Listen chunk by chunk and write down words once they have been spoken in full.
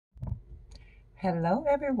Hello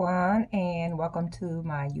everyone and welcome to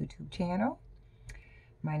my YouTube channel.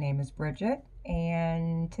 My name is Bridget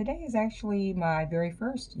and today is actually my very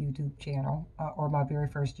first YouTube channel or my very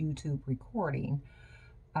first YouTube recording.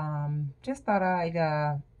 Just thought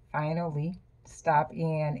I'd finally stop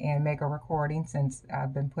in and make a recording since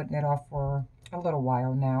I've been putting it off for a little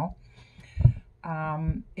while now.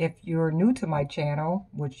 If you're new to my channel,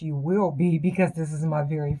 which you will be because this is my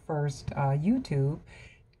very first YouTube,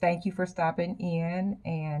 thank you for stopping in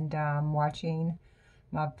and watching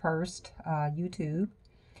my first YouTube.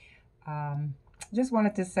 Um, just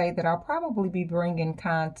wanted to say that I'll probably be bringing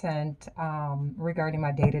content regarding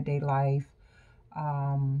my day-to-day life,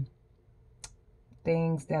 um,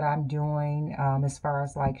 things that I'm doing as far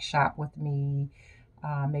as like shop with me,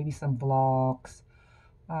 maybe some vlogs.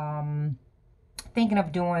 Um, Thinking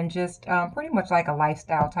of doing just pretty much like a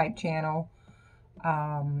lifestyle type channel.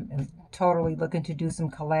 And totally looking to do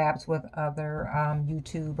some collabs with other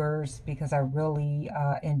YouTubers because I really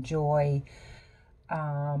enjoy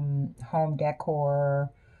home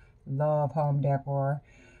decor, love home decor.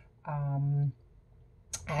 Um,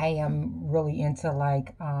 I am really into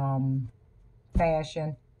like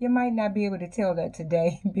fashion. You might not be able to tell that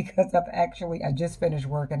today because I just finished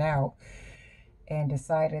working out and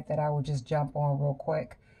decided that I would just jump on real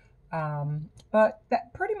quick. But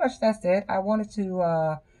that pretty much that's it. I wanted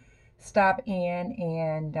to stop in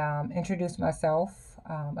and introduce myself.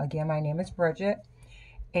 Again, my name is Bridget,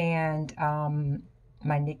 and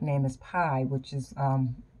my nickname is Pie, which is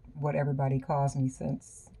what everybody calls me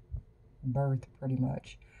since birth, pretty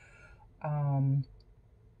much. Um,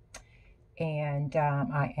 and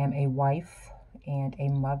I am a wife and a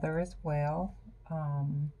mother as well.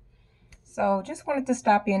 Um, so just wanted to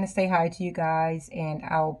stop in and say hi to you guys, and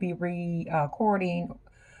I'll be recording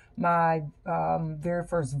my very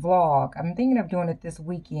first vlog. I'm thinking of doing it this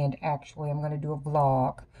weekend, actually. I'm going to do a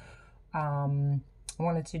vlog. I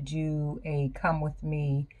wanted to do a come with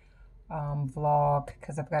me vlog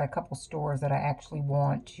because I've got a couple stores that I actually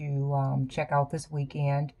want to check out this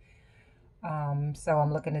weekend. So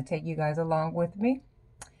I'm looking to take you guys along with me.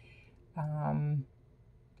 Um,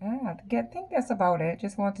 yeah, I think that's about it.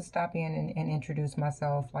 Just want to stop in and introduce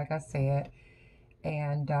myself, like I said.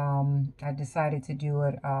 And I decided to do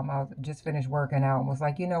it. I just finished working out and was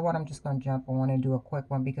like, you know what? I'm just going to jump on and do a quick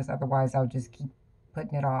one because otherwise I'll just keep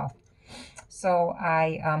putting it off. So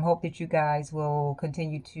I hope that you guys will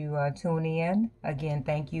continue to tune in. Again,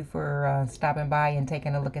 thank you for stopping by and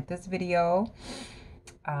taking a look at this video.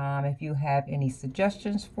 If you have any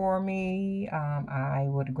suggestions for me, I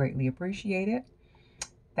would greatly appreciate it.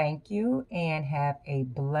 Thank you and have a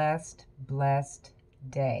blessed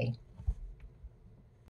day.